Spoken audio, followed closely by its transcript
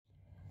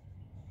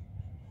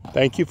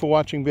Thank you for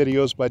watching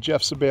videos by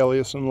Jeff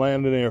Sibelius and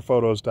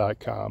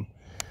landandairphotos.com.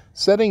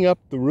 Setting up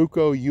the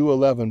Ruko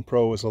U11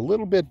 Pro is a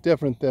little bit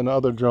different than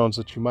other drones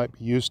that you might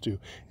be used to.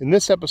 In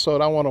this episode,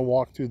 I want to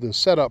walk through the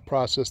setup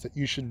process that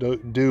you should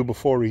do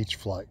before each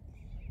flight.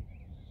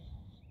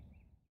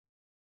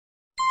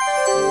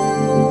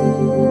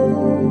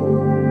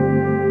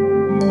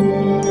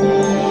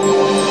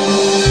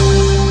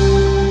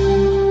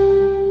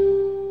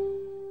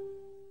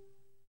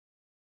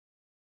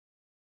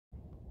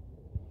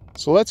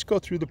 So let's go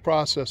through the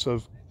process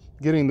of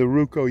getting the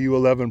Ruko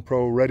U11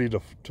 Pro ready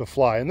to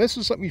fly. And this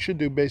is something you should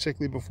do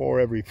basically before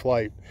every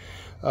flight.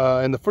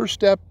 And the first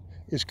step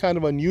is kind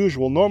of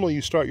unusual. Normally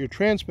you start your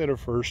transmitter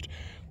first.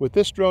 With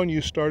this drone, you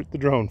start the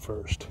drone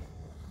first.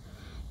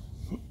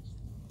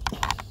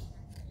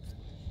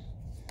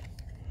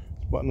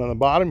 Button on the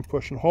bottom,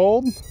 push and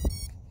hold.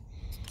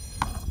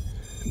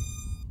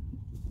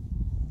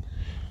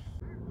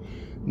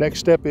 Next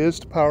step is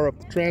to power up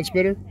the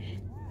transmitter.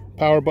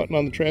 Power button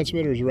on the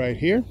transmitter is right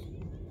here.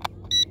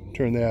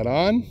 Turn that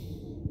on.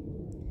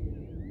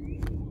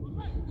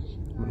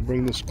 I'm going to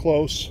bring this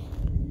close.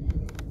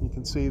 You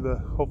can see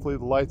hopefully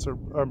the lights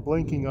are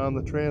blinking on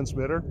the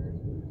transmitter.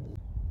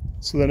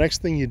 So the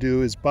next thing you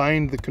do is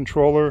bind the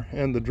controller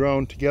and the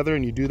drone together,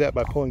 and you do that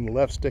by pulling the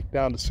left stick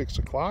down to 6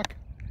 o'clock.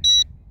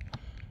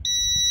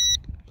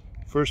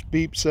 First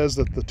beep says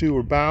that the two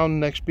are bound.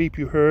 Next beep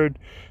you heard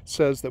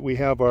says that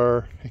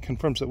it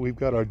confirms that we've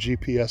got our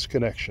GPS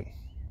connection.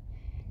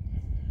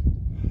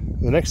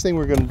 The next thing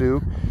we're going to do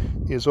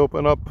is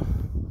open up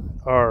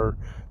our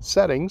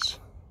settings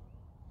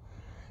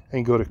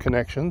and go to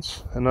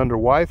connections, and under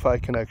Wi-Fi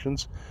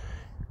connections,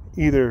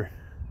 either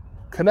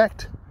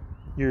connect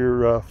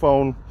your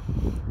phone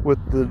with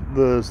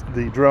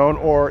the drone,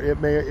 or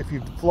it may, if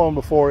you've flown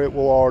before, it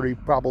will already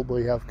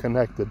probably have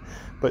connected.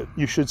 But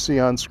you should see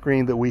on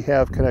screen that we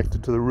have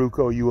connected to the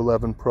Ruko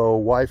U11 Pro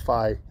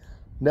Wi-Fi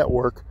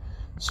network,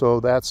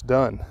 so that's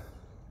done.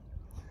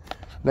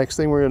 Next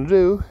thing we're going to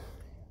do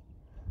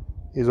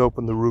is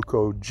open the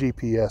Ruko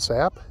GPS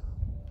app,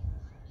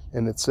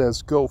 and it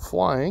says go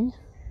flying.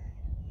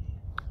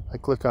 I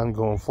click on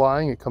going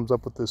flying. It comes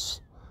up with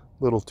this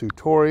little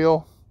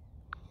tutorial.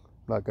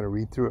 I'm not going to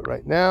read through it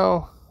right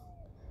now.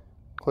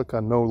 Click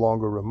on no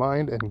longer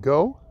remind and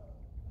go,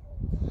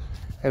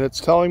 and it's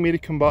telling me to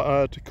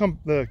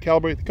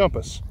calibrate the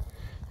compass.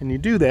 And you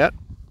do that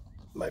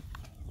by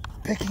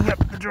picking up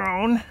the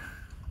drone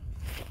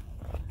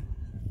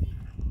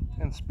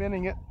and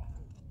spinning it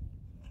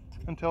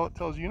until it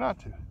tells you not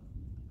to.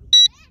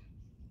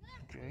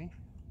 Okay.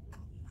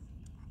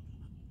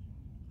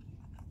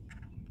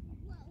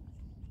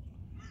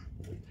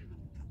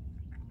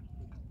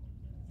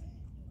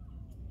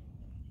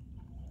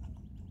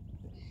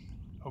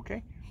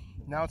 Okay.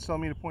 Now it's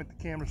telling me to point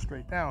the camera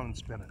straight down and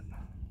spin it.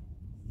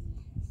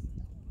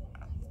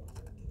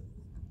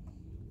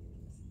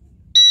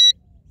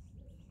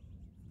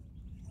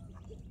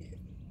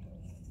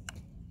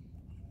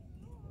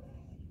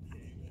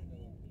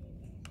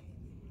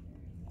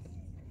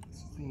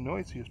 The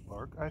noisiest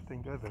bark I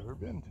think I've ever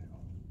been to.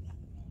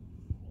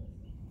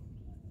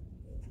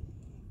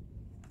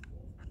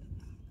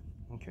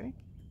 Okay,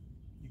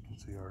 you can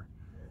see our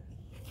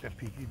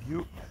FPV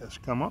view has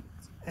come up,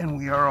 and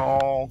we are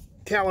all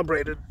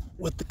calibrated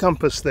with the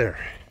compass there.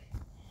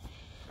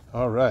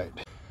 All right,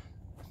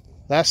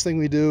 last thing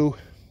we do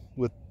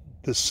with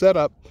the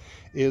setup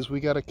is we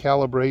got to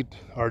calibrate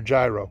our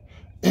gyro.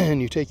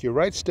 And you take your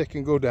right stick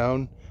and go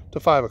down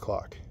to 5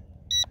 o'clock.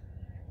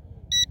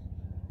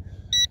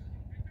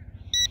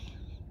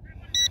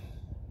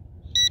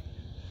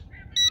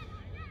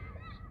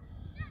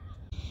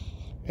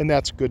 And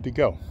that's good to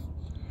go.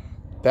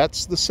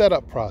 That's the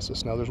setup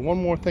process. Now there's one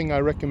more thing I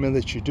recommend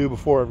that you do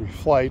before every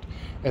flight,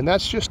 and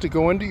that's just to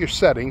go into your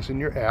settings in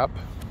your app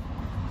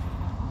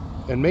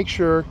and make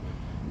sure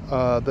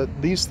that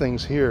these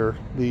things here,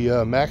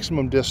 the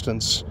maximum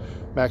distance,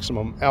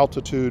 maximum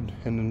altitude,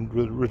 and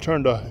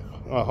return to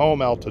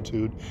home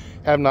altitude,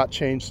 have not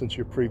changed since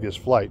your previous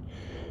flight.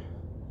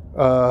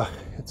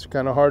 It's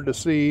kind of hard to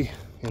see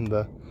in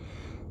the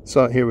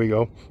So here we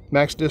go.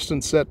 Max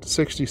distance set to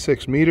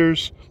 66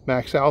 meters.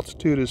 Max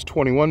altitude is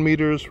 21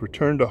 meters.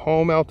 Return to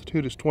home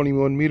altitude is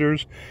 21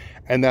 meters.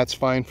 And that's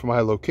fine for my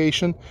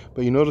location.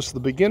 But you notice the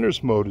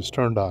beginner's mode is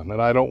turned on,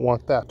 and I don't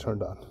want that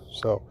turned on.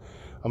 So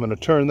I'm going to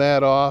turn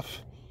that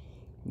off.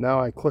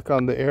 Now I click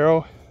on the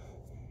arrow,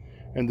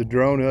 and the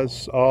drone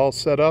is all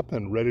set up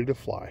and ready to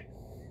fly.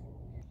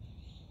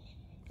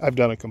 I've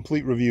done a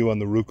complete review on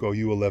the Ruko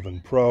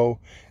U11 Pro.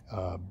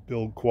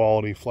 Build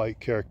quality, flight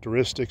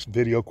characteristics,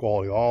 video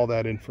quality, all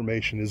that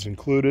information is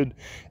included,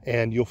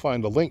 and you'll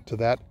find a link to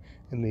that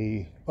in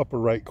the upper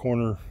right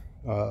corner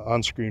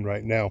on screen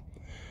right now.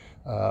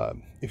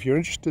 If you're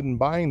interested in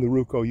buying the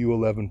Ruko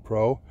U11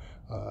 Pro,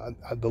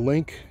 the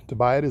link to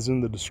buy it is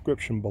in the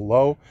description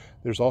below.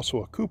 There's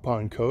also a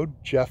coupon code,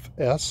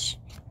 JEFFS,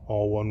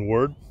 all one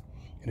word.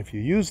 And if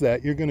you use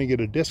that, you're going to get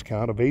a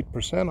discount of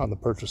 8% on the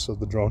purchase of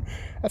the drone.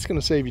 That's going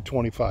to save you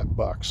 25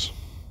 bucks.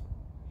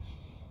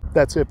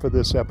 that's it for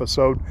this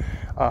episode.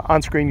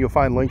 On screen you'll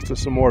find links to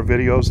some more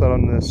videos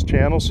on this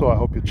channel, so I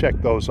hope you check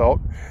those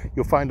out.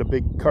 You'll find a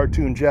big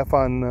cartoon Jeff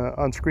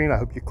on screen. I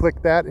hope you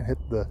click that and hit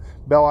the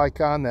bell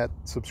icon that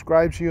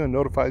subscribes you and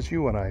notifies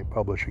you when I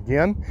publish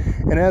again.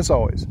 And as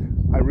always,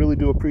 I really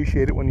do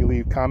appreciate it when you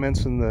leave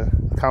comments in the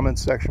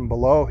comments section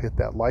below. Hit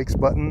that likes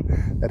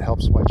button. That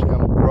helps my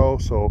channel grow.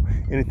 So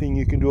anything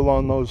you can do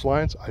along those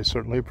lines, I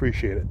certainly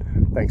appreciate it.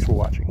 Thanks for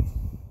watching.